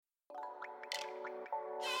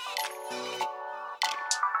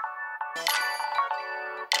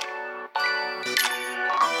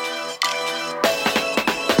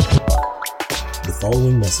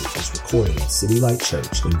following message was recorded at City Light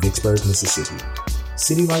Church in Vicksburg, Mississippi.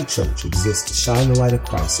 City Light Church exists to shine the light of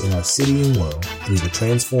Christ in our city and world through the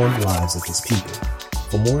transformed lives of His people.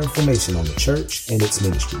 For more information on the church and its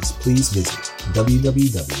ministries, please visit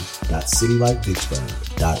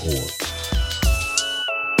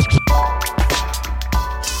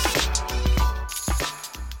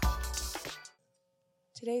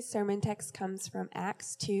Today's sermon text comes from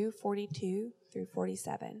Acts 2:42 through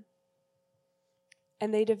 47.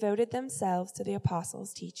 And they devoted themselves to the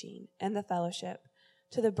apostles' teaching and the fellowship,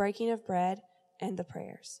 to the breaking of bread and the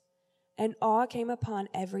prayers. And awe came upon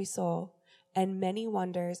every soul, and many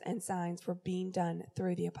wonders and signs were being done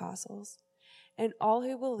through the apostles. And all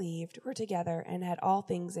who believed were together and had all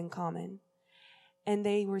things in common. And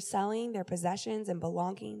they were selling their possessions and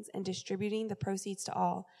belongings and distributing the proceeds to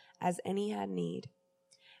all as any had need.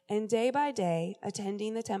 And day by day,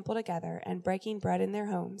 attending the temple together and breaking bread in their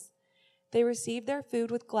homes, they received their food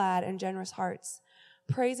with glad and generous hearts,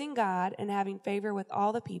 praising God and having favor with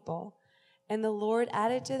all the people. And the Lord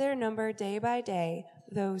added to their number day by day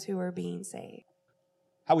those who were being saved.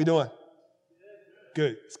 How we doing?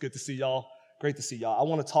 Good. It's good to see y'all. Great to see y'all. I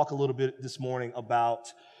want to talk a little bit this morning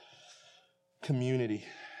about community.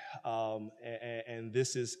 And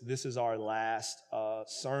this is our last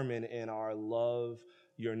sermon in our Love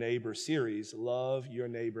Your Neighbor series, Love Your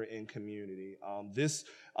Neighbor in Community.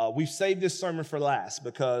 We've saved this sermon for last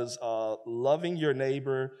because loving your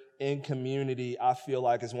neighbor in community, I feel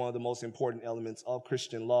like, is one of the most important elements of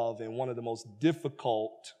Christian love and one of the most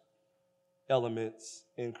difficult elements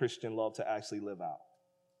in Christian love to actually live out.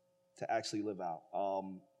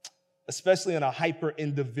 Especially in a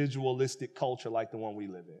hyper-individualistic culture like the one we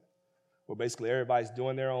live in, where basically everybody's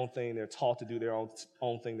doing their own thing. They're taught to do their own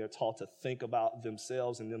thing. They're taught to think about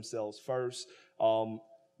themselves and themselves first.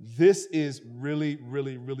 This is really,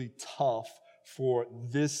 really, really tough for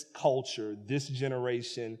this culture, this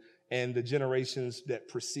generation, and the generations that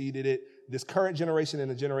preceded it. This current generation and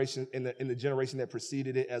the generation that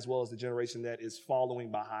preceded it, as well as the generation that is following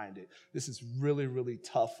behind it. This is really, really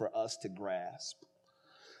tough for us to grasp.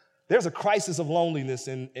 There's a crisis of loneliness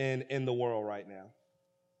in the world right now.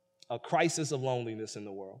 A crisis of loneliness in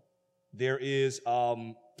the world. There is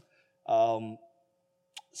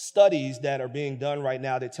studies that are being done right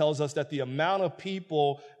now that tells us that the amount of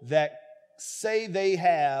people that say they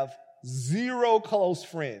have zero close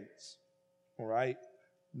friends, all right,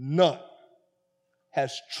 none,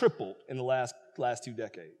 has tripled in the last 2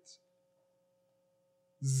 decades.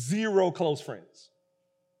 Zero close friends.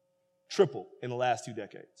 Tripled in the last 2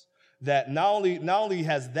 decades. That not only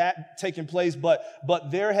has that taken place, but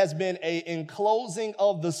there has been a enclosing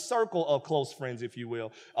of the circle of close friends, if you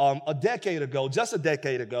will. Just a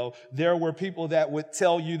decade ago, there were people that would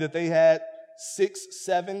tell you that they had 6,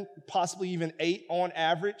 7, possibly even 8 on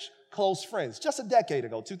average close friends. Just a decade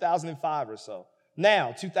ago, 2005 or so.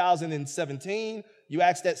 Now, 2017, you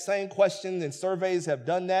ask that same question, and surveys have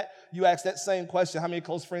done that. You ask that same question, how many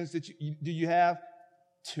close friends do you have?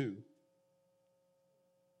 2.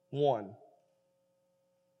 1.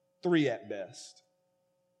 3 at best.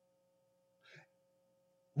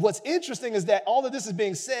 What's interesting is that all of this is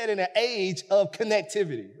being said in an age of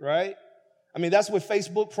connectivity, right? I mean, that's what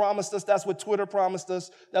Facebook promised us. That's what Twitter promised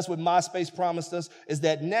us. That's what MySpace promised us, is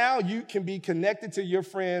that now you can be connected to your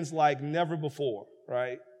friends like never before,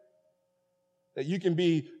 right? That you can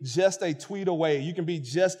be just a tweet away. You can be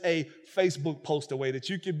just a Facebook post away. That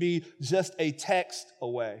you can be just a text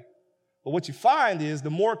away. But what you find is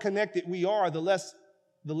the more connected we are, the less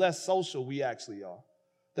social we actually are.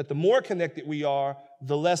 That the more connected we are,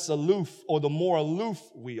 the less aloof, or the more aloof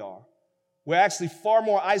we are. We're actually far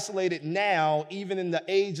more isolated now, even in the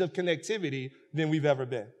age of connectivity, than we've ever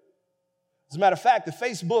been. As a matter of fact, the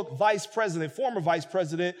Facebook former vice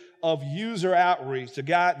president of user outreach, the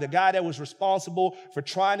guy that was responsible for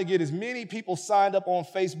trying to get as many people signed up on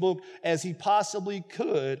Facebook as he possibly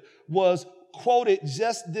could, was quoted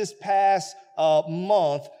just this past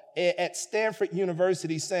month at Stanford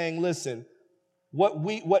University saying, listen,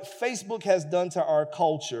 what Facebook has done to our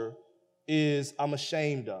culture is I'm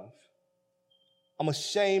ashamed of. I'm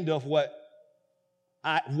ashamed of what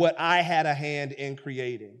I had a hand in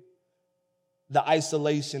creating. The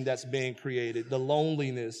isolation that's being created, the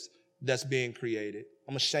loneliness that's being created.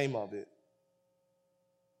 I'm ashamed of it.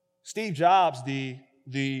 Steve Jobs, the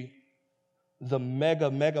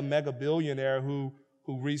mega billionaire who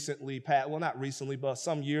recently passed, well, not recently, but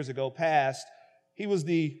some years ago passed, he was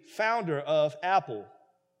the founder of Apple.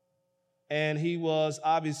 And he was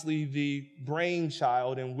obviously the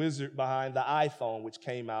brainchild and wizard behind the iPhone, which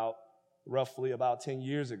came out roughly about 10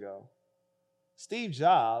 years ago. Steve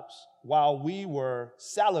Jobs, while we were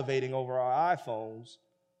salivating over our iPhones,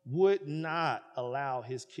 would not allow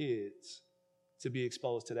his kids to be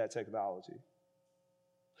exposed to that technology.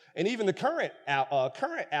 And even the current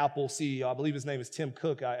Apple CEO, I believe his name is Tim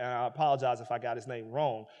Cook, I apologize if I got his name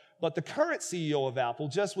wrong, but the current CEO of Apple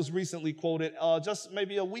just was recently quoted just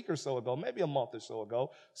maybe a week or so ago, maybe a month or so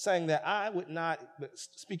ago, saying that I would not,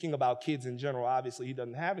 speaking about kids in general, obviously he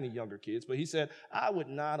doesn't have any younger kids, but he said, I would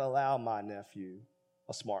not allow my nephew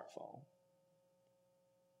a smartphone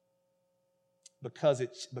because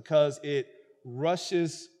it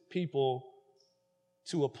rushes people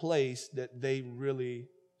to a place that they really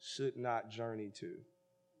should not journey to,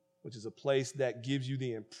 which is a place that gives you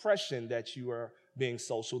the impression that you are being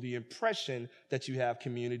social, the impression that you have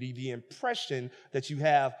community, the impression that you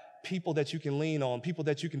have people that you can lean on, people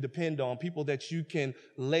that you can depend on, people that you can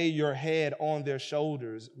lay your head on their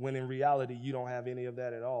shoulders, when in reality you don't have any of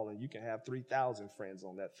that at all, and you can have 3,000 friends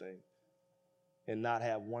on that thing and not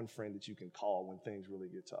have one friend that you can call when things really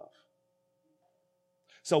get tough.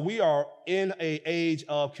 So we are in an age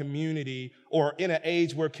of community, or in an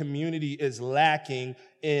age where community is lacking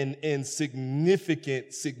in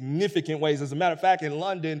significant ways. As a matter of fact, in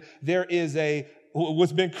London, there is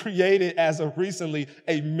what's been created as of recently,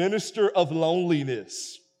 a minister of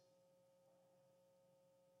loneliness,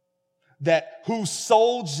 whose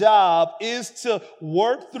sole job is to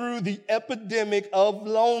work through the epidemic of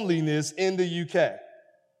loneliness in the UK.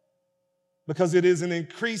 Because it is an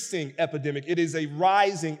increasing epidemic. It is a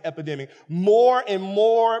rising epidemic. More and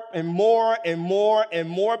more and more and more and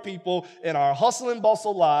more people in our hustle and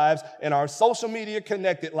bustle lives, in our social media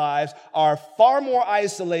connected lives, are far more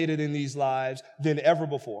isolated in these lives than ever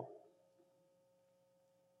before.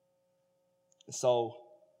 So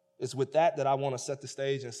it's with that I want to set the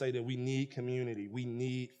stage and say that we need community. We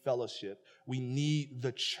need fellowship. We need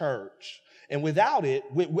the church. And without it,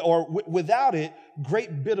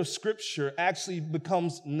 great bit of scripture actually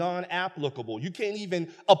becomes non-applicable. You can't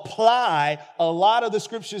even apply a lot of the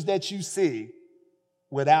scriptures that you see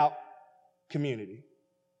without community,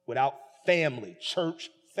 without family, church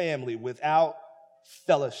family, without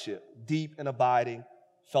fellowship, deep and abiding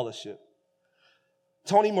fellowship.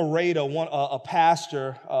 Tony Moreto, a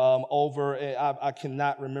pastor I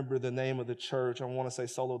cannot remember the name of the church. I want to say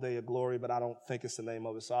Solo Day of Glory, but I don't think it's the name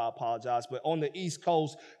of it, so I apologize. But on the East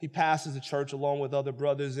Coast, he pastors a church along with other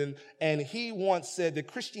brothers, and he once said that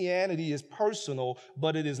Christianity is personal,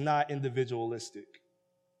 but it is not individualistic.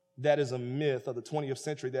 That is a myth of the 20th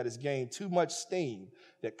century that has gained too much steam.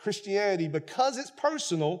 That Christianity, because it's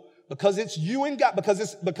personal, because it's you and God,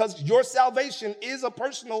 because your salvation is a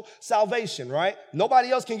personal salvation, right?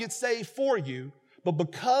 Nobody else can get saved for you. But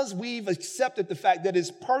because we've accepted the fact that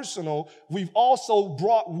it's personal, we've also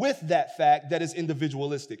brought with that fact that it's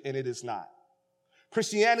individualistic, and it is not.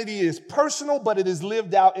 Christianity is personal, but it is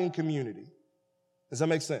lived out in community. Does that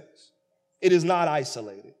make sense? It is not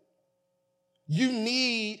isolated. You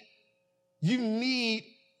need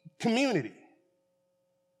community,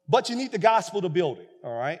 but you need the gospel to build it,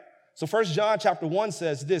 all right? So 1 John chapter 1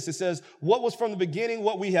 says this. It says, what was from the beginning,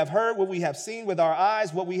 what we have heard, what we have seen with our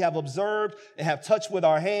eyes, what we have observed and have touched with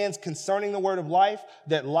our hands concerning the word of life,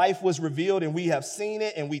 that life was revealed and we have seen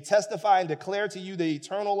it, and we testify and declare to you the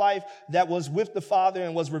eternal life that was with the Father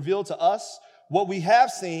and was revealed to us. What we have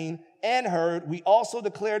seen and heard, we also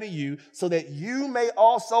declare to you, so that you may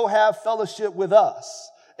also have fellowship with us.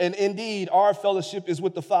 And indeed, our fellowship is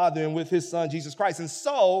with the Father and with his Son, Jesus Christ. And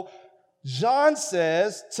so John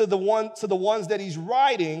says to the ones that he's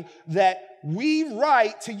writing, that we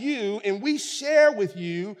write to you and we share with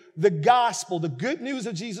you the gospel, the good news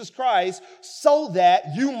of Jesus Christ, so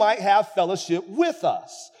that you might have fellowship with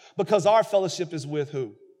us. Because our fellowship is with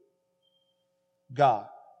who? God.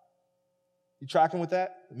 You tracking with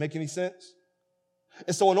that? Make any sense?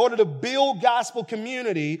 And so in order to build gospel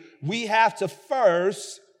community, we have to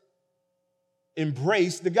first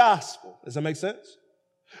embrace the gospel. Does that make sense?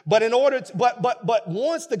 But but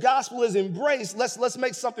once the gospel is embraced, let's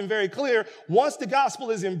make something very clear. Once the gospel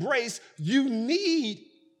is embraced, you need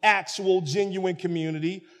actual, genuine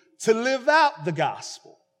community to live out the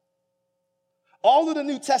gospel. All of the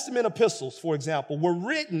New Testament epistles, for example, were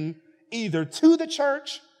written either to the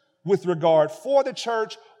church, with regard for the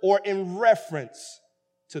church, or in reference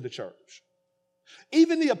to the church.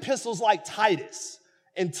 Even the epistles like Titus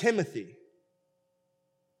and Timothy,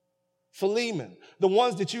 Philemon, the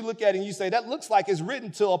ones that you look at and you say, that looks like it's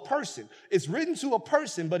written to a person. It's written to a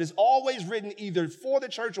person, but it's always written either for the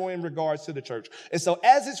church or in regards to the church. And so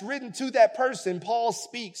as it's written to that person, Paul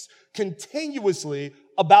speaks continuously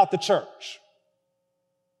about the church.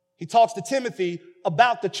 He talks to Timothy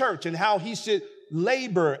about the church and how he should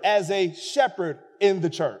labor as a shepherd in the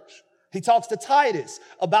church. He talks to Titus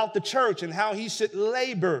about the church and how he should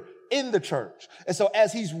labor in the church. And so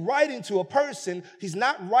as he's writing to a person, he's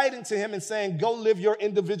not writing to him and saying, go live your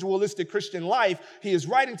individualistic Christian life. He is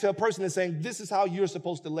writing to a person and saying, this is how you're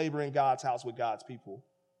supposed to labor in God's house with God's people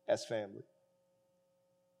as family.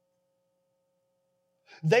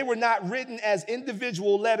 They were not written as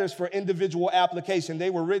individual letters for individual application. They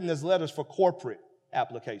were written as letters for corporate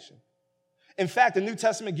application. In fact, the New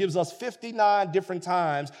Testament gives us 59 different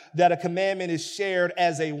times that a commandment is shared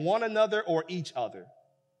as a one another or each other.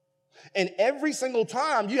 And every single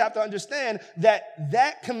time you have to understand that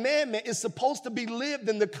that commandment is supposed to be lived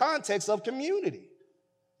in the context of community.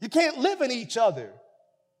 You can't live in each other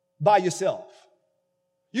by yourself.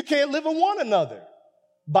 You can't live in one another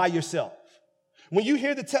by yourself. When you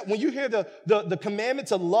hear the commandment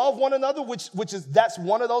to love one another, that's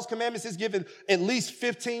one of those commandments is given at least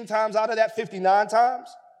 15 times out of that 59 times,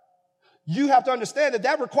 you have to understand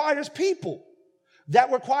that requires people.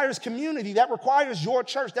 That requires community. That requires your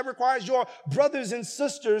church. That requires your brothers and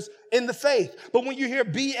sisters in the faith. But when you hear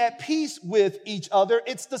be at peace with each other,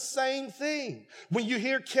 it's the same thing. When you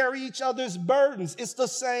hear carry each other's burdens, it's the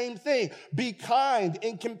same thing. Be kind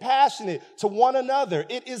and compassionate to one another.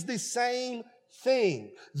 It is the same thing.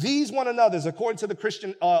 These one another's, according to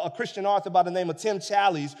a Christian author by the name of Tim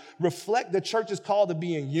Challies, reflect the church's call to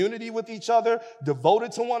be in unity with each other,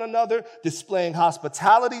 devoted to one another, displaying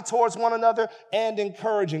hospitality towards one another, and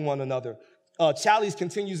encouraging one another. Challies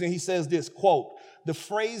continues and he says this, quote, the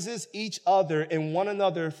phrases each other and one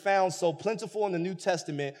another found so plentiful in the New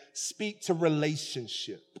Testament speak to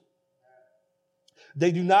relationship.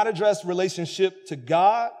 They do not address relationship to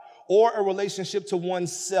God or a relationship to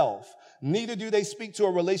oneself. Neither do they speak to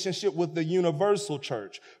a relationship with the universal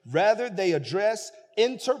church. Rather, they address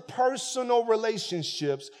interpersonal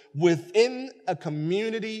relationships within a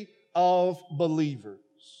community of believers.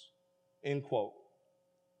 End quote.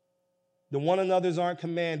 The one another's aren't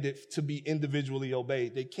commanded to be individually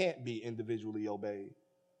obeyed. They can't be individually obeyed.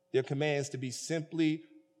 Their commands to be simply,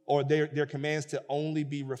 or their commands to only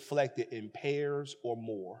be reflected in pairs or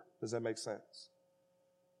more. Does that make sense?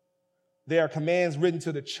 There are commands written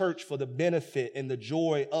to the church for the benefit and the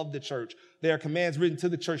joy of the church. There are commands written to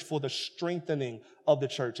the church for the strengthening of the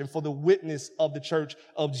church and for the witness of the church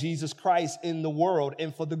of Jesus Christ in the world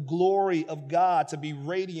and for the glory of God to be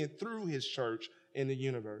radiant through his church in the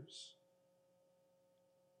universe.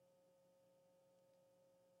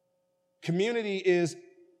 Community is,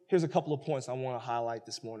 here's a couple of points I want to highlight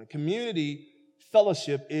this morning. Community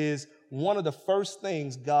fellowship is one of the first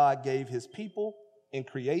things God gave his people in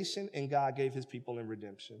creation, and God gave his people in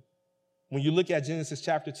redemption. When you look at Genesis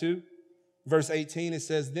chapter 2, verse 18, it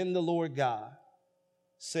says, then the Lord God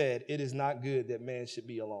said, it is not good that man should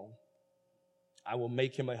be alone. I will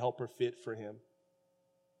make him a helper fit for him.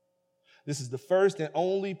 This is the first and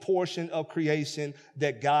only portion of creation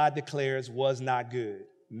that God declares was not good.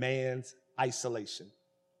 Man's isolation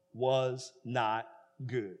was not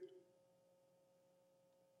good.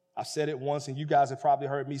 I've said it once, and you guys have probably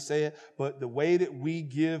heard me say it, but the way that we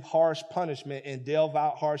give harsh punishment and delve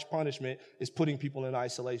out harsh punishment is putting people in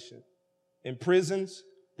isolation. In prisons,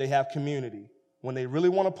 they have community. When they really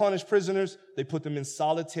want to punish prisoners, they put them in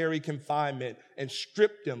solitary confinement and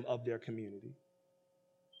strip them of their community.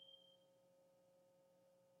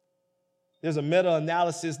 There's a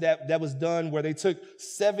meta-analysis that was done where they took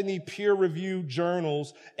 70 peer-reviewed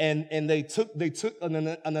journals and they took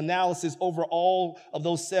an analysis over all of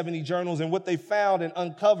those 70 journals. And what they found and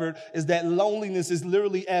uncovered is that loneliness is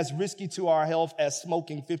literally as risky to our health as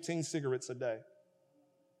smoking 15 cigarettes a day.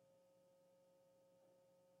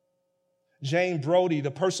 Jane Brody, the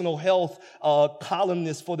personal health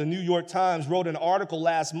columnist for the New York Times, wrote an article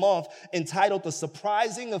last month entitled The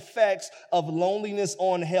Surprising Effects of Loneliness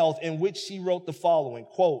on Health, in which she wrote the following,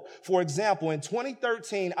 quote, for example, in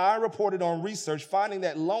 2013, I reported on research finding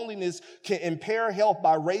that loneliness can impair health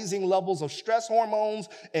by raising levels of stress hormones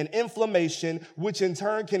and inflammation, which in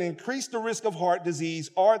turn can increase the risk of heart disease,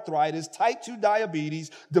 arthritis, type 2 diabetes,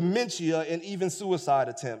 dementia, and even suicide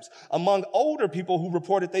attempts. Among older people who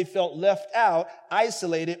reported they felt left out,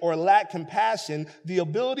 isolated, or lack compassion, the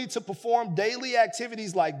ability to perform daily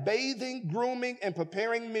activities like bathing, grooming, and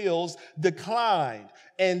preparing meals declined,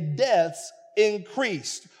 and deaths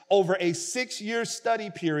increased over a 6-year study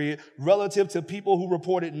period relative to people who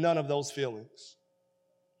reported none of those feelings.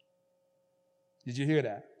 Did you hear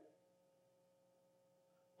that?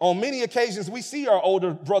 On many occasions, we see our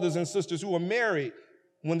older brothers and sisters who are married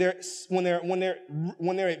when they're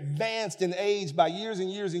advanced in age by years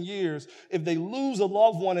and years and years, if they lose a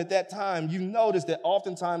loved one at that time, you notice that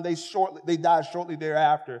oftentimes they die shortly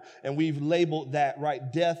thereafter, and we've labeled that,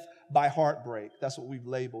 right, death by heartbreak. That's what we've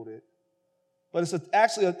labeled it. But it's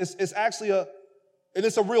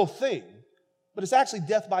a real thing. But it's actually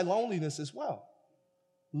death by loneliness as well.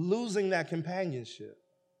 Losing that companionship.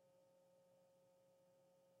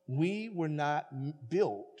 We were not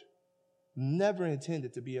built, never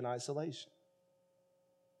intended to be in isolation.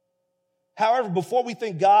 However, before we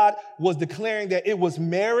think God was declaring that it was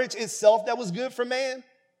marriage itself that was good for man,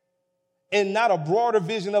 and not a broader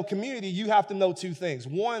vision of community, you have to know two things.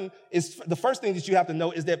 One is, the first thing that you have to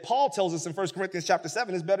know is that Paul tells us in 1 Corinthians chapter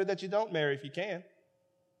 7, it's better that you don't marry if you can.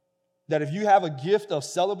 That if you have a gift of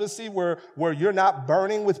celibacy where you're not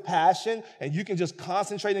burning with passion and you can just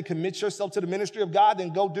concentrate and commit yourself to the ministry of God,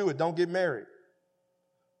 then go do it. Don't get married.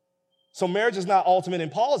 So marriage is not ultimate in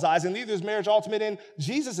Paul's eyes, and neither is marriage ultimate in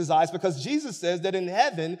Jesus' eyes, because Jesus says that in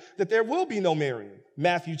heaven that there will be no marrying.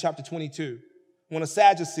 Matthew chapter 22. When a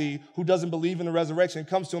Sadducee who doesn't believe in the resurrection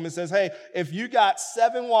comes to him and says, hey, if you got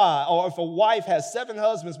 7 wives, or if a wife has 7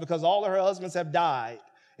 husbands because all of her husbands have died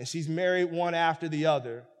and she's married one after the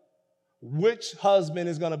other, which husband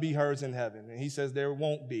is going to be hers in heaven? And he says there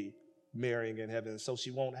won't be marrying in heaven, so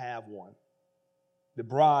she won't have one. The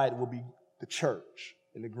bride will be the church,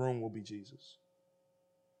 and the groom will be Jesus.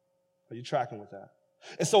 Are you tracking with that?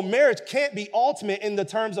 And so marriage can't be ultimate in the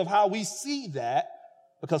terms of how we see that,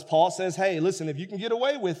 because Paul says, hey, listen, if you can get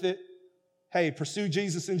away with it, hey, pursue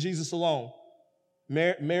Jesus and Jesus alone.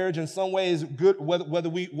 Marriage in some way is good, whether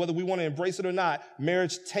we want to embrace it or not.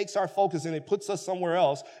 Marriage takes our focus and it puts us somewhere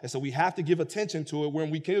else. And so we have to give attention to it when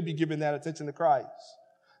we could be giving that attention to Christ.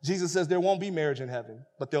 Jesus says there won't be marriage in heaven,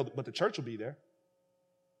 but the church will be there.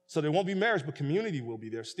 So there won't be marriage, but community will be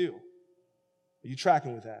there still. Are you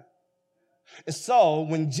tracking with that? And so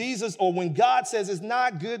when God says it's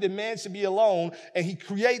not good that man should be alone and he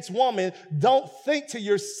creates woman, don't think to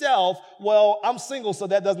yourself, well, I'm single, so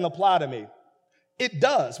that doesn't apply to me. It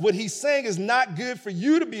does. What he's saying is not good for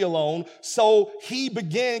you to be alone, so he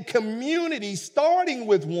began community starting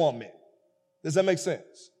with woman. Does that make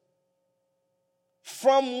sense?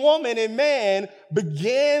 From woman and man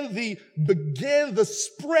began the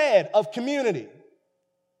spread of community.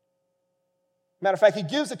 Matter of fact, he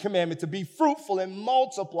gives a commandment to be fruitful and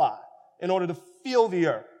multiply in order to fill the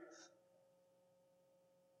earth.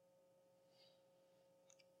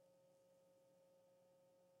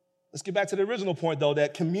 Let's get back to the original point, though,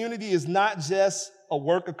 that community is not just a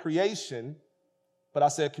work of creation, but I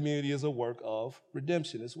said community is a work of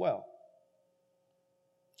redemption as well.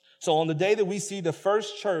 So on the day that we see the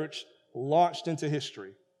first church launched into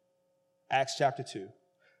history, Acts chapter 2,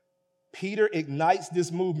 Peter ignites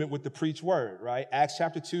this movement with the preached word, right? Acts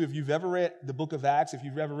chapter 2, if you've ever read the book of Acts, if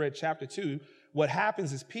you've ever read chapter 2, what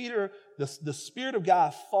happens is Peter, the Spirit of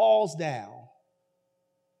God falls down.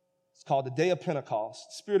 It's called the day of Pentecost.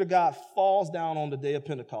 The Spirit of God falls down on the day of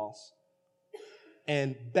Pentecost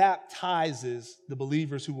and baptizes the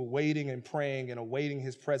believers who were waiting and praying and awaiting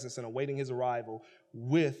his presence and awaiting his arrival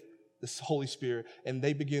with the Holy Spirit, and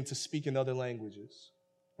they begin to speak in other languages,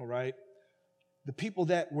 all right? The people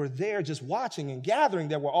that were there just watching and gathering,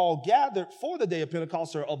 that were all gathered for the day of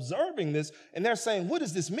Pentecost, are observing this, and they're saying, what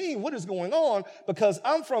does this mean? What is going on? Because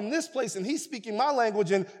I'm from this place, and he's speaking my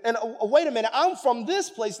language, and wait a minute, I'm from this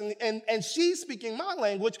place, and she's speaking my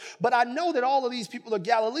language, but I know that all of these people are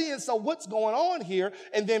Galileans, so what's going on here?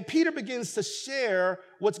 And then Peter begins to share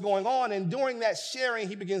what's going on, and during that sharing,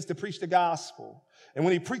 he begins to preach the gospel. And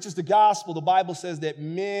when he preaches the gospel, the Bible says that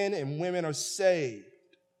men and women are saved.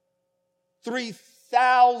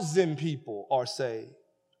 3,000 people are saved.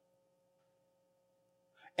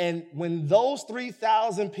 And when those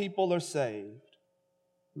 3,000 people are saved,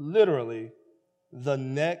 literally, the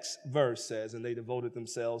next verse says, and they devoted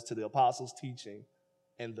themselves to the apostles' teaching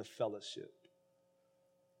and the fellowship,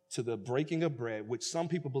 to the breaking of bread, which some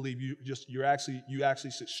people believe you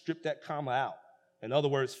actually should strip that comma out. In other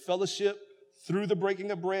words, fellowship through the breaking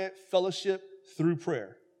of bread, fellowship through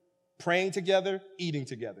prayer, praying together, eating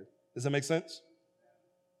together. Does that make sense?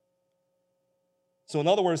 So in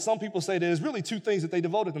other words, some people say there's really 2 things that they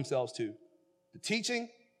devoted themselves to: the teaching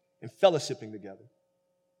and fellowshipping together.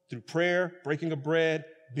 Through prayer, breaking of bread,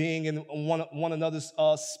 being in one another's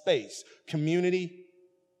space, community.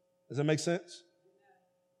 Does that make sense?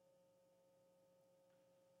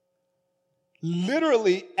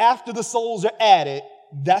 Literally, after the souls are added,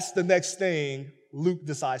 that's the next thing Luke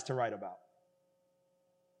decides to write about.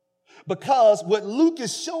 Because what Luke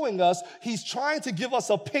is showing us, he's trying to give us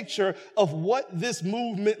a picture of what this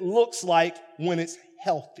movement looks like when it's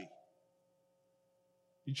healthy.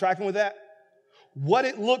 You tracking with that? What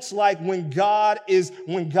it looks like when God is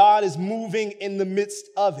moving in the midst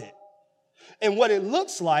of it. And what it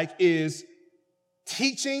looks like is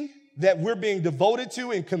teaching that we're being devoted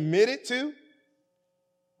to and committed to,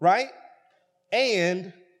 right?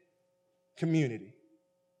 And community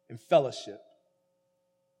and fellowship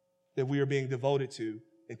that we are being devoted to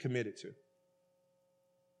and committed to.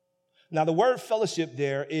 Now, the word fellowship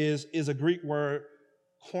there is a Greek word,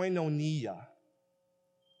 koinonia.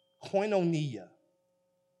 Koinonia.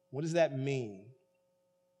 What does that mean?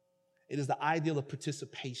 It is the ideal of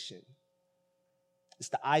participation. It's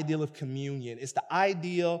the ideal of communion. It's the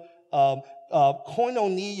ideal of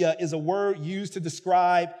koinonia is a word used to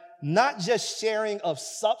describe not just sharing of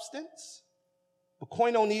substance, but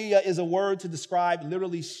koinonia is a word to describe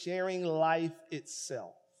literally sharing life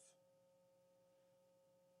itself.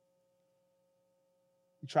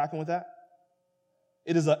 You tracking with that?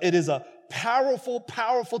 It is a powerful,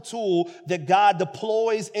 powerful tool that God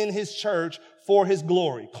deploys in his church for his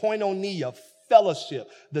glory. Koinonia, fellowship,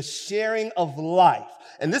 the sharing of life.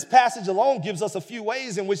 And this passage alone gives us a few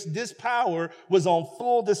ways in which this power was on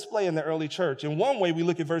full display in the early church. In one way, we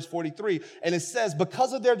look at verse 43, and it says,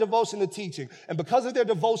 because of their devotion to teaching and because of their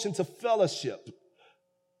devotion to fellowship,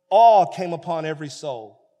 awe came upon every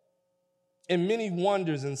soul. And many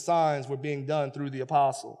wonders and signs were being done through the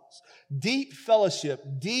apostles. Deep fellowship,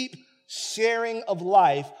 deep sharing of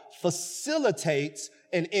life facilitates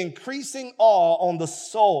an increasing awe on the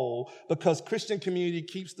soul because Christian community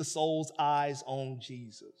keeps the soul's eyes on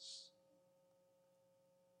Jesus.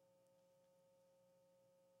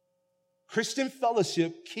 Christian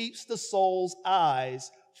fellowship keeps the soul's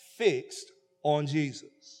eyes fixed on Jesus.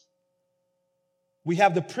 We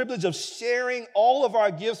have the privilege of sharing all of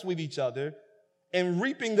our gifts with each other and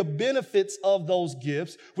reaping the benefits of those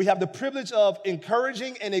gifts. We have the privilege of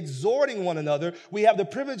encouraging and exhorting one another. We have the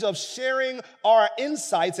privilege of sharing our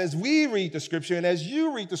insights as we read the scripture and as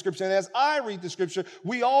you read the scripture and as I read the scripture.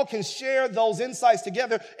 We all can share those insights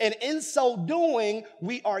together. And in so doing,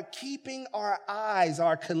 we are keeping our eyes,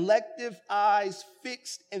 our collective eyes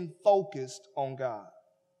fixed and focused on God.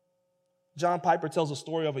 John Piper tells a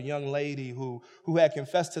story of a young lady who had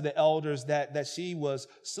confessed to the elders that she was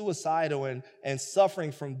suicidal and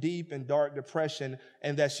suffering from deep and dark depression,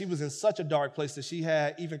 and that she was in such a dark place that she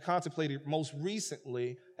had even contemplated most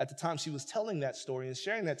recently, at the time she was telling that story and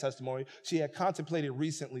sharing that testimony, she had contemplated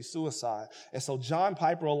recently suicide. And so John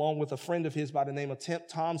Piper, along with a friend of his by the name of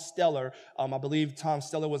Tom Steller, I believe Tom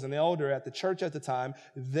Steller was an elder at the church at the time,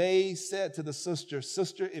 they said to the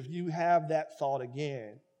sister, if you have that thought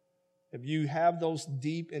again, if you have those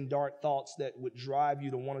deep and dark thoughts that would drive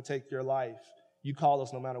you to want to take your life, you call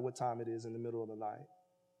us no matter what time it is in the middle of the night.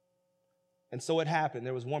 And so it happened.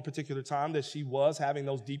 There was one particular time that she was having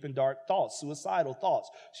those deep and dark thoughts, suicidal thoughts.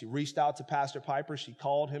 She reached out to Pastor Piper. She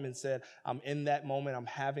called him and said, I'm in that moment. I'm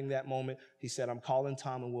having that moment. He said, I'm calling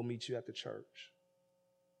Tom and we'll meet you at the church.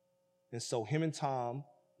 And so him and Tom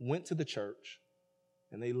went to the church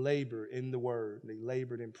and they labored in the word. They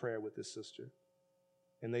labored in prayer with this sister.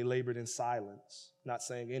 And they labored in silence, not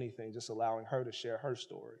saying anything, just allowing her to share her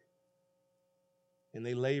story. And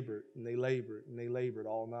they labored, and they labored, and they labored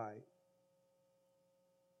all night.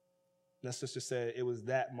 And that sister said it was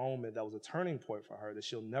that moment that was a turning point for her that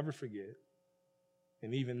she'll never forget.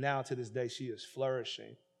 And even now, to this day, she is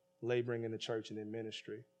flourishing, laboring in the church and in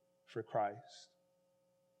ministry for Christ.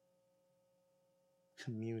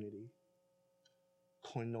 Community,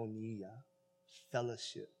 koinonia,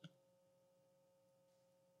 fellowship.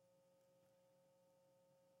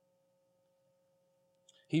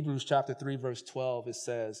 Hebrews chapter 3, verse 12, it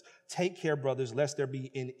says, take care, brothers, lest there be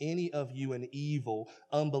in any of you an evil,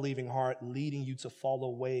 unbelieving heart leading you to fall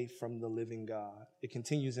away from the living God. It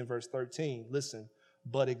continues in verse 13. Listen,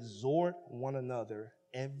 but exhort one another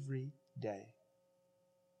every day,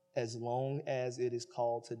 as long as it is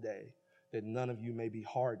called today, that none of you may be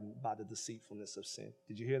hardened by the deceitfulness of sin.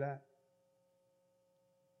 Did you hear that?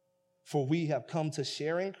 For we have come to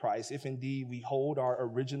share in Christ if indeed we hold our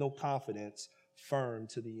original confidence firm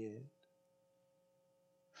to the end.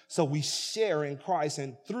 So we share in Christ,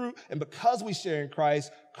 and because we share in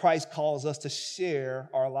Christ, Christ calls us to share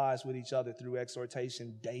our lives with each other through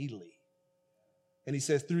exhortation daily. And he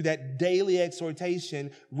says through that daily exhortation,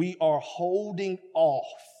 we are holding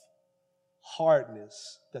off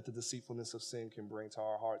hardness that the deceitfulness of sin can bring to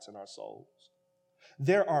our hearts and our souls.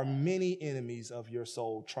 There are many enemies of your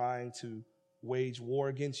soul trying to wage war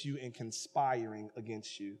against you and conspiring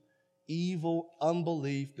against you. Evil,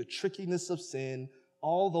 unbelief, the trickiness of sin,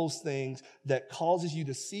 all those things that causes you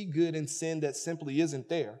to see good in sin that simply isn't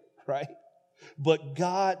there, right? But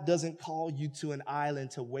God doesn't call you to an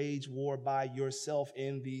island to wage war by yourself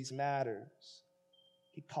in these matters.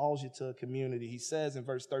 He calls you to a community. He says in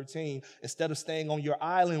verse 13, instead of staying on your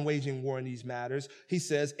island waging war in these matters, he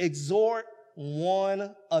says, exhort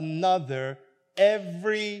one another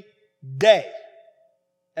every day,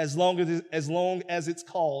 as long as it's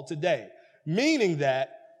called today. Meaning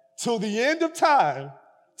that till the end of time,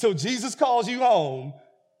 till Jesus calls you home,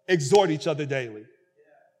 exhort each other daily.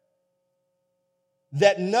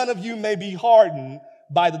 That none of you may be hardened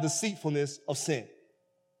by the deceitfulness of sin.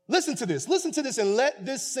 Listen to this, and let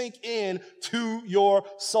this sink in to your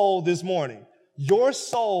soul this morning. Your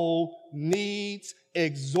soul needs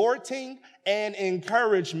exhorting and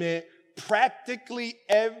encouragement practically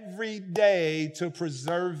every day to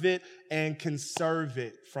preserve it and conserve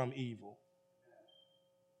it from evil.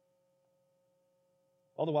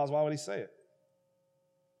 Otherwise, why would he say it?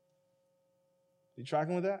 You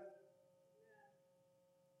tracking with that?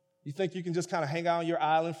 You think you can just kind of hang out on your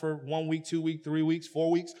island for 1 week, 2 weeks, 3 weeks,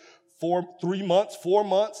 4 weeks, 3 months, 4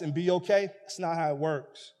 months and be okay? That's not how it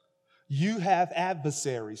works. You have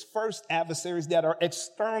adversaries. First, adversaries that are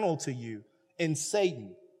external to you in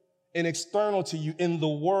Satan and external to you in the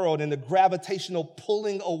world and the gravitational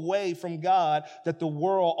pulling away from God that the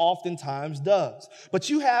world oftentimes does.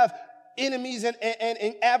 But you have enemies and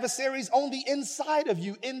adversaries on the inside of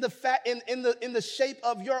you in the shape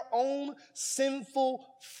of your own sinful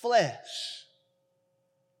flesh.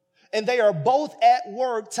 And they are both at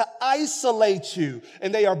work to isolate you.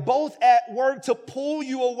 And they are both at work to pull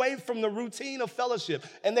you away from the routine of fellowship.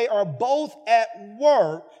 And they are both at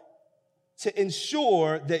work to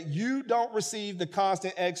ensure that you don't receive the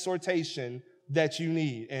constant exhortation that you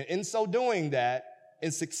need. And in so doing that,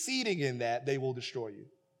 and succeeding in that, they will destroy you.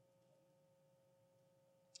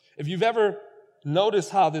 If you've ever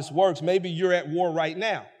noticed how this works, maybe you're at war right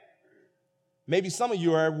now. Maybe some of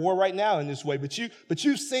you are at war right now in this way, but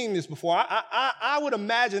you've seen this before. I would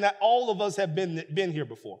imagine that all of us have been here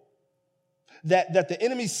before. That the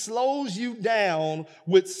enemy slows you down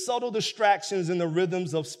with subtle distractions in the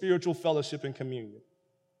rhythms of spiritual fellowship and communion.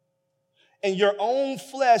 And your own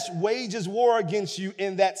flesh wages war against you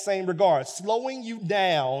in that same regard, slowing you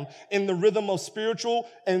down in the rhythm of spiritual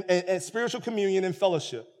and spiritual communion and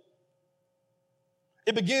fellowship.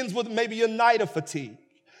 It begins with maybe a night of fatigue.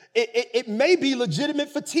 It may be legitimate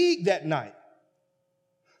fatigue that night.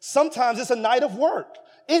 Sometimes it's a night of work.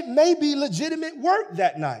 It may be legitimate work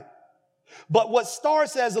that night. But what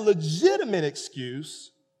starts as a legitimate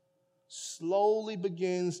excuse slowly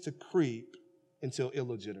begins to creep until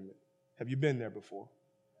illegitimate. Have you been there before?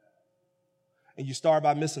 And you start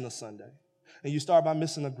by missing a Sunday. And you start by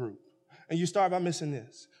missing a group. And you start by missing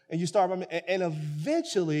this. And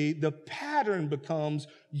eventually the pattern becomes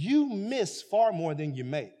you miss far more than you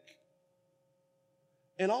make.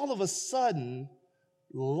 And all of a sudden,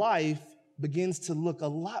 life begins to look a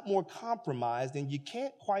lot more compromised, and you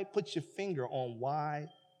can't quite put your finger on why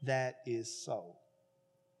that is so.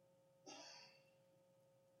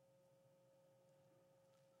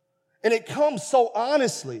 And it comes so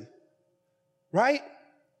honestly, right?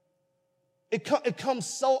 It comes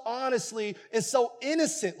so honestly and so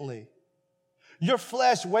innocently. Your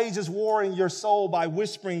flesh wages war in your soul by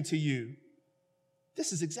whispering to you,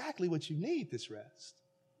 this is exactly what you need, this rest.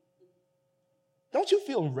 Don't you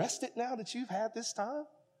feel rested now that you've had this time?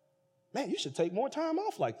 Man, you should take more time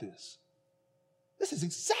off like this. This is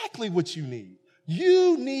exactly what you need.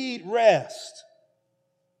 You need rest.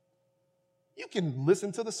 You can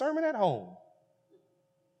listen to the sermon at home.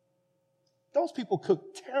 Those people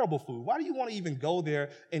cook terrible food. Why do you want to even go there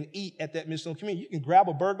and eat at that missional community? You can grab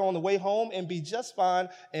a burger on the way home and be just fine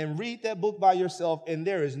and read that book by yourself, and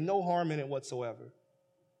there is no harm in it whatsoever.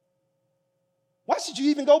 Why should you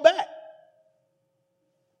even go back?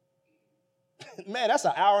 Man, that's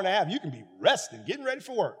an hour and a half. You can be resting, getting ready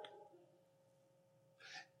for work.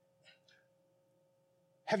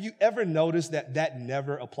 Have you ever noticed that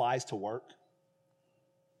never applies to work?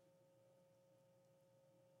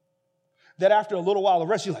 That after a little while of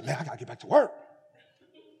rest, you're like, man, I got to get back to work.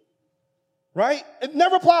 Right? It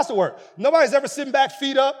never applies to work. Nobody's ever sitting back,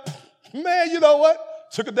 feet up. Man, you know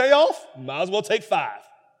what? Took a day off. Might as well take 5.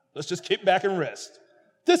 Let's just kick back and rest.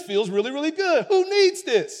 This feels really, really good. Who needs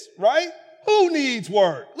this? Right? Who needs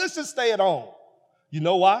work? Let's just stay at home. You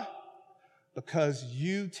know why? Because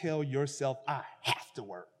you tell yourself, I have to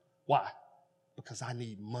work. Why? Because I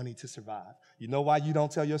need money to survive. You know why you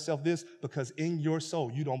don't tell yourself this? Because in your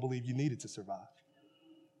soul, you don't believe you need it to survive.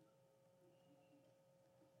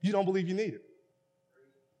 You don't believe you need it.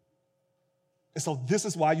 And so this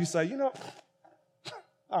is why you say,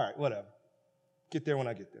 all right, whatever. Get there when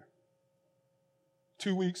I get there.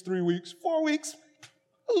 2 weeks, 3 weeks, 4 weeks.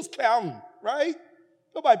 Who's counting, right?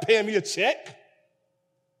 Nobody paying me a check.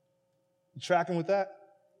 You tracking with that?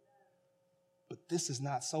 But this is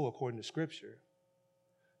not so according to Scripture.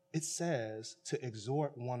 It says to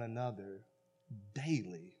exhort one another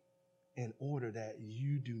daily in order that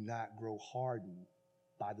you do not grow hardened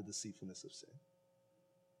by the deceitfulness of sin.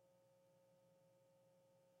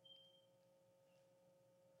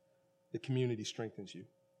 The community strengthens you.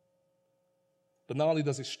 But not only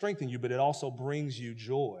does it strengthen you, but it also brings you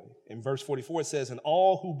joy. In verse 44, it says, and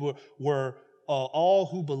all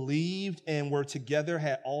who believed and were together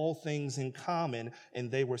had all things in common,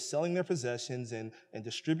 and they were selling their possessions and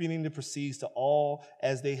distributing the proceeds to all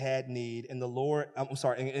as they had need. And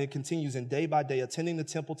and it continues, and day by day, attending the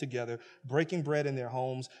temple together, breaking bread in their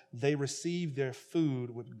homes, they received their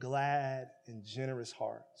food with glad and generous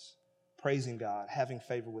hearts, praising God, having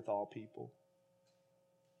favor with all people.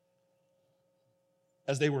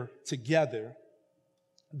 As they were together,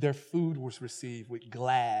 their food was received with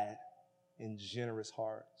glad and generous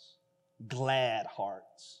hearts. Glad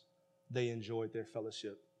hearts. They enjoyed their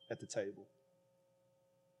fellowship at the table.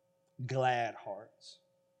 Glad hearts.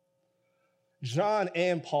 John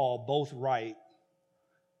and Paul both write,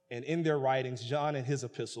 and in their writings, John in his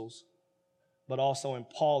epistles, but also in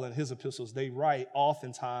Paul in his epistles, they write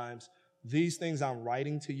oftentimes, these things I'm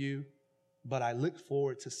writing to you, but I look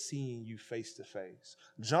forward to seeing you face to face.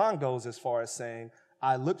 John goes as far as saying,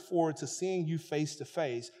 I look forward to seeing you face to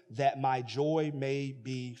face that my joy may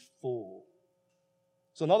be full.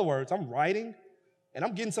 So in other words, I'm writing and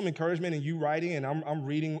I'm getting some encouragement in you writing, and I'm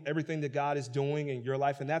reading everything that God is doing in your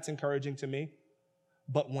life, and that's encouraging to me.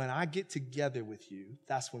 But when I get together with you,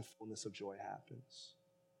 that's when fullness of joy happens.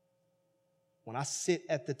 When I sit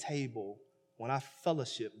at the table, when I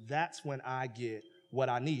fellowship, that's when I get what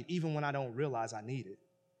I need, even when I don't realize I need it.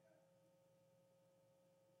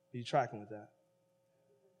 Are you tracking with that?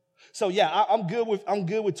 So yeah, I'm good with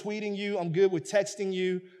tweeting you. I'm good with texting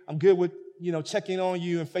you. I'm good with, checking on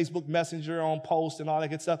you in Facebook Messenger, on posts and all that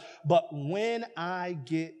good stuff. But when I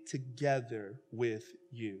get together with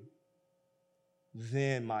you,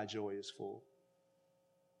 then my joy is full.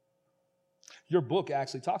 Your book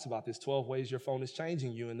actually talks about this, 12 ways your phone is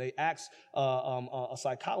changing you. And they asked a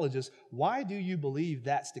psychologist, why do you believe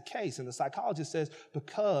that's the case? And the psychologist says,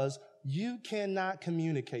 because you cannot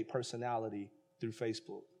communicate personality through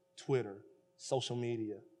Facebook, Twitter, social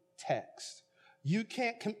media, text. You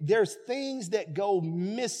can't, there's things that go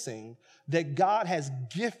missing that God has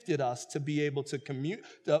gifted us to be able to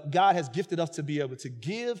God has gifted us to be able to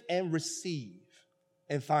give and receive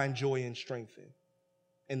and find joy and strength in.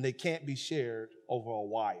 And they can't be shared over a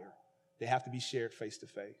wire. They have to be shared face to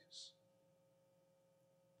face.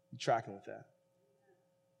 You tracking with that?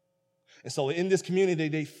 And so in this community,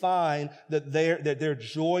 they find that their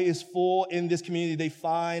joy is full. In this community, they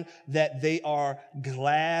find that they are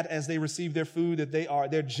glad as they receive their food,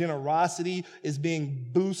 that their generosity is being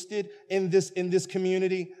boosted in this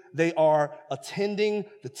community. They are attending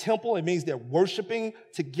the temple. It means they're worshiping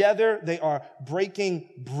together. They are breaking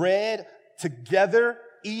bread together,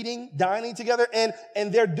 eating, dining together, and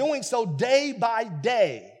they're doing so day by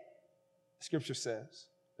day, Scripture says.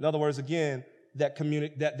 In other words, again,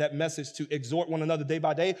 that message to exhort one another day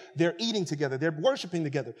by day, they're eating together, they're worshiping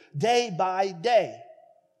together, day by day.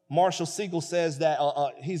 Marshall Siegel says that,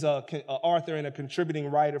 he's an author and a contributing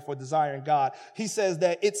writer for Desiring God. He says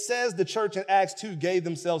that it says the church in Acts 2 gave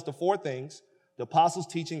themselves to four things: the apostles'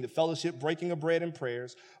 teaching, the fellowship, breaking of bread, and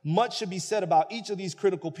prayers. Much should be said about each of these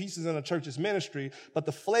critical pieces in a church's ministry, but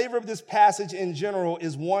the flavor of this passage in general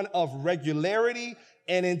is one of regularity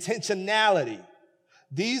and intentionality.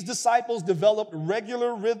 These disciples developed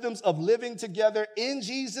regular rhythms of living together in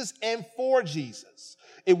Jesus and for Jesus.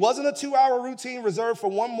 It wasn't a 2-hour routine reserved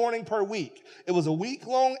for one morning per week. It was a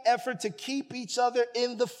week-long effort to keep each other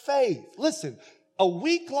in the faith. Listen, a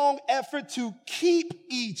week-long effort to keep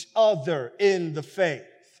each other in the faith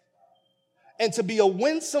and to be a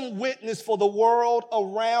winsome witness for the world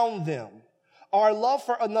around them. Our love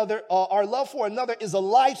for another is a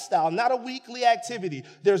lifestyle, not a weekly activity.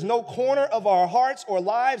 There's no corner of our hearts or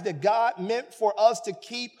lives that God meant for us to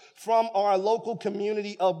keep from our local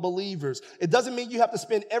community of believers. It doesn't mean you have to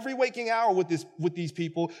spend every waking hour with these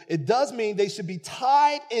people. It does mean they should be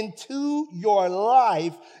tied into your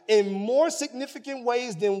life in more significant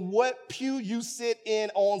ways than what pew you sit in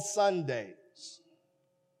on Sunday.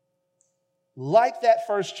 Like that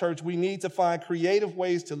first church, we need to find creative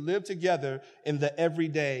ways to live together in the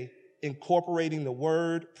everyday, incorporating the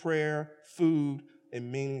word, prayer, food,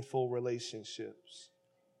 and meaningful relationships.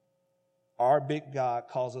 Our big God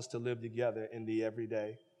calls us to live together in the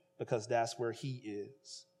everyday, because that's where he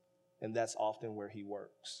is, and that's often where he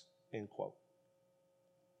works, end quote.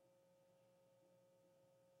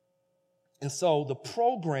 And so the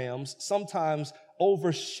programs sometimes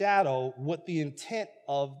overshadow what the intent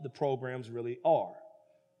of the programs really are.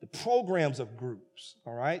 The programs of groups,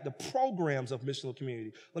 all right? The programs of missional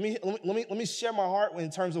community. Let me share my heart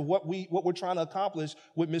in terms of what we're trying to accomplish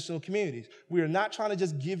with missional communities. We are not trying to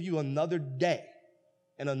just give you another day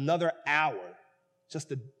and another hour just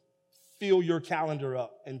to fill your calendar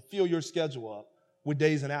up and fill your schedule up with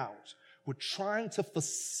days and hours. We're trying to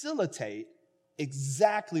facilitate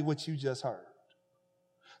exactly what you just heard.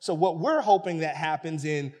 So what we're hoping that happens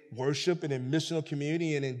in worship and in missional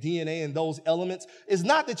community and in DNA and those elements is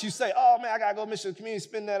not that you say, oh man, I got to go missional community,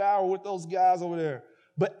 spend that hour with those guys over there.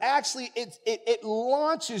 But actually it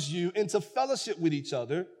launches you into fellowship with each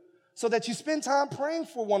other so that you spend time praying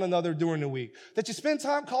for one another during the week, that you spend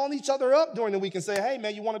time calling each other up during the week and say, hey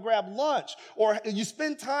man, you want to grab lunch? Or you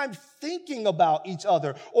spend time thinking about each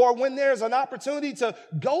other. Or when there's an opportunity to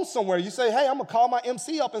go somewhere, you say, hey, I'm going to call my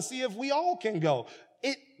MC up and see if we all can go.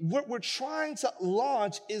 What we're trying to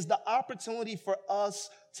launch is the opportunity for us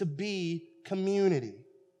to be community,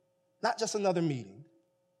 not just another meeting.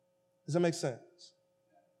 Does that make sense?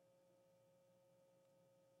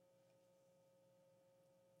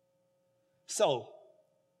 So,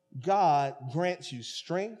 God grants you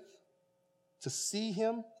strength to see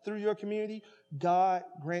him through your community. God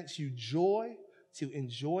grants you joy to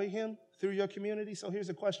enjoy him through your community. So here's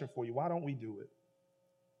a question for you. Why don't we do it?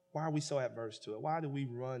 Why are we so adverse to it? Why do we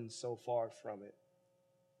run so far from it?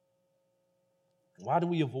 Why do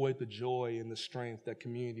we avoid the joy and the strength that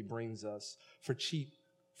community brings us for cheap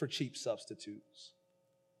substitutes?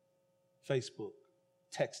 Facebook,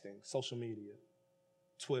 texting, social media,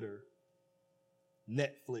 Twitter,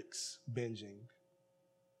 Netflix binging,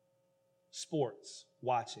 sports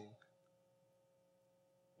watching.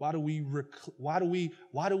 Why do we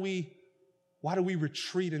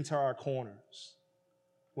retreat into our corners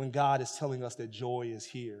when God is telling us that joy is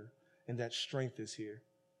here and that strength is here?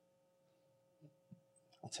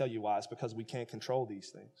 I'll tell you why. It's because we can't control these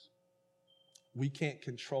things. We can't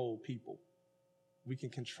control people. We can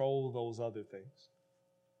control those other things.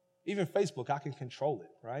 Even Facebook, I can control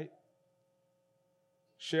it, right?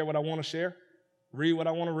 Share what I want to share. Read what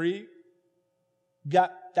I want to read.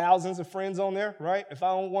 Got thousands of friends on there, right? If I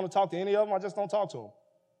don't want to talk to any of them, I just don't talk to them.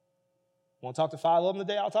 Want to talk to 5 of them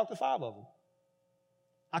today? I'll talk to 5 of them.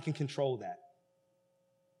 I can control that.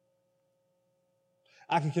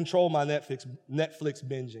 I can control my Netflix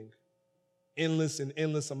binging.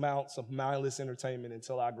 Endless amounts of mindless entertainment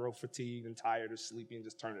until I grow fatigued and tired or sleepy and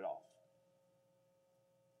just turn it off.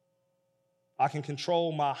 I can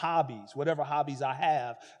control my hobbies, whatever hobbies I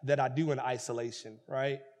have that I do in isolation,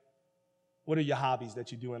 right? What are your hobbies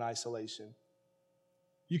that you do in isolation?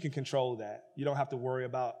 You can control that. You don't have to worry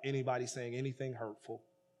about anybody saying anything hurtful,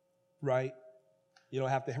 right? You don't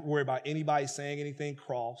have to worry about anybody saying anything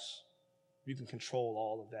cross. You can control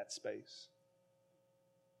all of that space.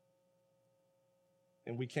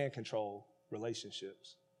 And we can't control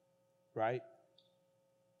relationships, right?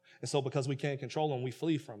 And so because we can't control them, we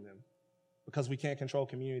flee from them. Because we can't control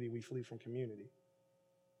community, we flee from community.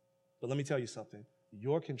 But let me tell you something.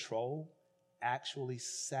 Your control actually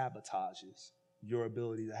sabotages your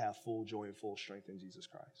ability to have full joy and full strength in Jesus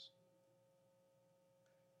Christ.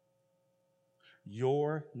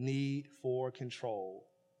 Your need for control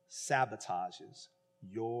sabotages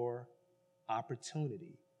your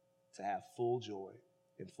opportunity to have full joy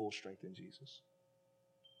and full strength in Jesus.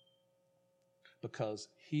 Because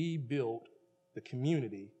he built the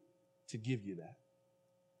community to give you that.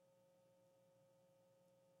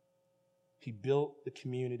 He built the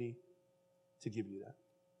community to give you that.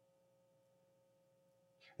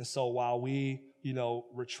 And so while we,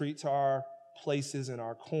 retreat to our places and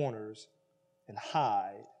our corners and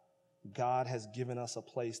hide, God has given us a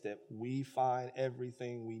place that we find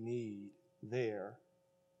everything we need there.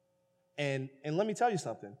 And let me tell you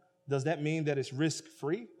something. Does that mean that it's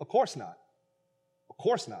risk-free? Of course not. Of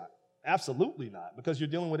course not. Absolutely not, because you're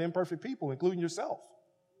dealing with imperfect people, including yourself.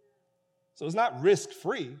 So it's not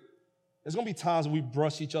risk-free. There's going to be times we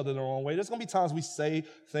brush each other the wrong way. There's going to be times we say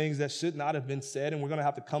things that should not have been said, and we're going to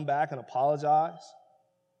have to come back and apologize.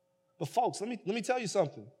 But folks, let me tell you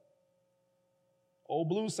something. Old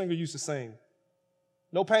blues singer used to sing,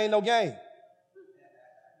 no pain, no gain.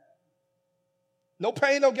 No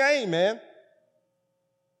pain, no gain, man.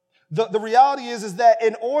 The reality is that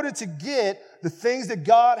in order to get the things that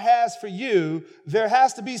God has for you, there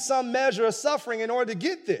has to be some measure of suffering in order to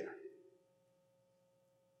get there.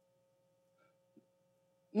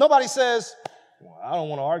 Nobody says, Well, I don't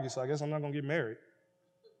want to argue, so I guess I'm not going to get married.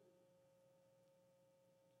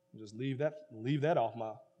 Just leave that off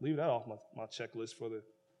my checklist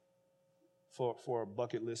for a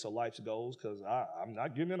bucket list of life's goals, because I'm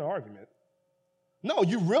not getting in an argument. No,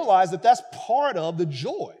 you realize that that's part of the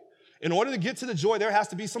joy. In order to get to the joy, there has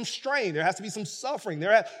to be some strain. There has to be some suffering.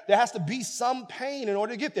 There has to be some pain in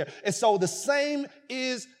order to get there. And so the same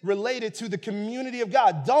is related to the community of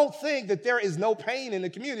God. Don't think that there is no pain in the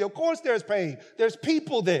community. Of course there's pain. There's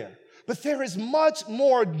people there. But there is much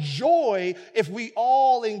more joy if we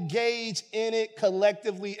all engage in it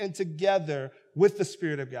collectively and together with the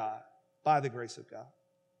Spirit of God, by the grace of God.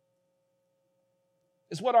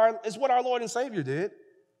 It's what our Lord and Savior did.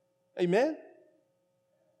 Amen?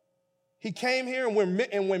 He came here,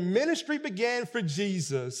 and when ministry began for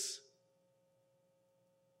Jesus,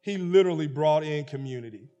 he literally brought in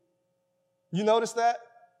community. You notice that?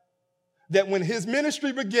 That when his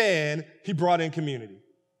ministry began, he brought in community.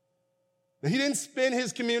 Now, he didn't spend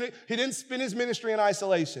his ministry in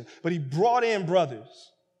isolation, but he brought in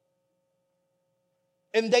brothers.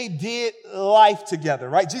 And they did life together,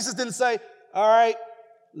 right? Jesus didn't say, all right,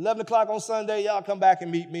 11 o'clock on Sunday, y'all come back and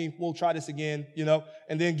meet me. We'll try this again,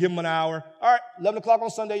 and then give them an hour. All right, 11 o'clock on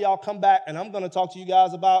Sunday, y'all come back, and I'm going to talk to you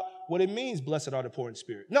guys about what it means, blessed are the poor in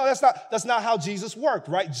spirit. No, that's not how Jesus worked,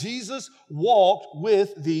 right? Jesus walked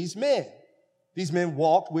with these men. These men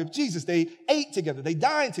walked with Jesus. They ate together. They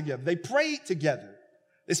dined together. They prayed together.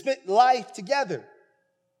 They spent life together.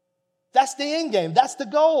 That's the end game. That's the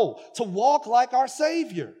goal, to walk like our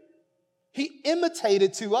Savior. He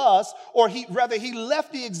imitated to us, or he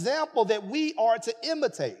left the example that we are to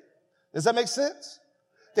imitate. Does that make sense?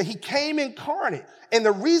 That he came incarnate. And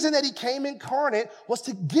the reason that he came incarnate was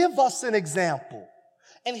to give us an example.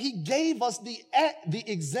 And he gave us the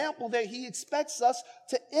example that he expects us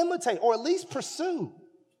to imitate, or at least pursue.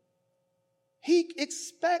 He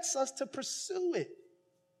expects us to pursue it.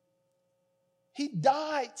 He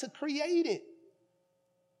died to create it.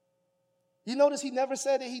 You notice he never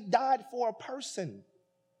said that he died for a person.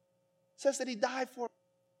 It says that he died for.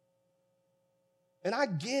 And I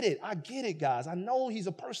get it, guys. I know he's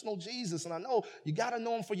a personal Jesus, and I know you got to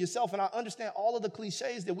know him for yourself, and I understand all of the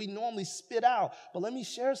cliches that we normally spit out. But let me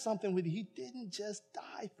share something with you. He didn't just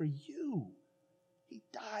die for you. He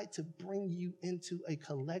died to bring you into a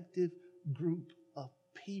collective group of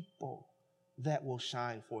people that will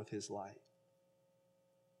shine forth his light.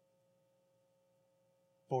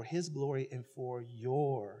 For his glory and for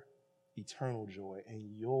your eternal joy and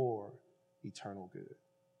your eternal good.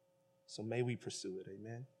 So may we pursue it,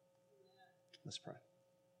 amen? Let's pray.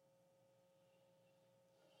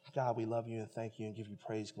 God, we love you and thank you and give you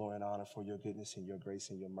praise, glory, and honor for your goodness and your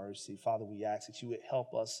grace and your mercy. Father, we ask that you would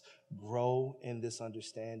help us grow in this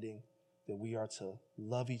understanding that we are to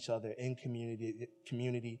love each other in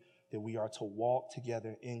community, that we are to walk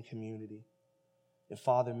together in community. And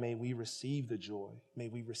Father, may we receive the joy. May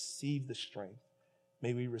we receive the strength.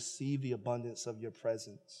 May we receive the abundance of your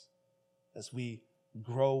presence as we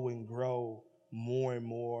grow and grow more and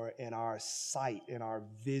more in our sight, in our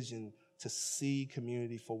vision to see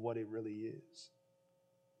community for what it really is.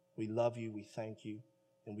 We love you, we thank you,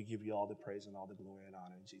 and we give you all the praise and all the glory and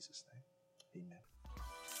honor in Jesus' name. Amen.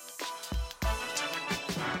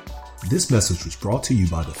 This message was brought to you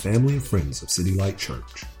by the family and friends of City Light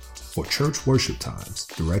Church. For church worship times,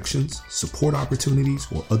 directions, support opportunities,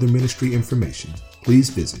 or other ministry information, please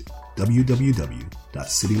visit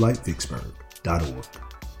www.citylightvicksburg.org.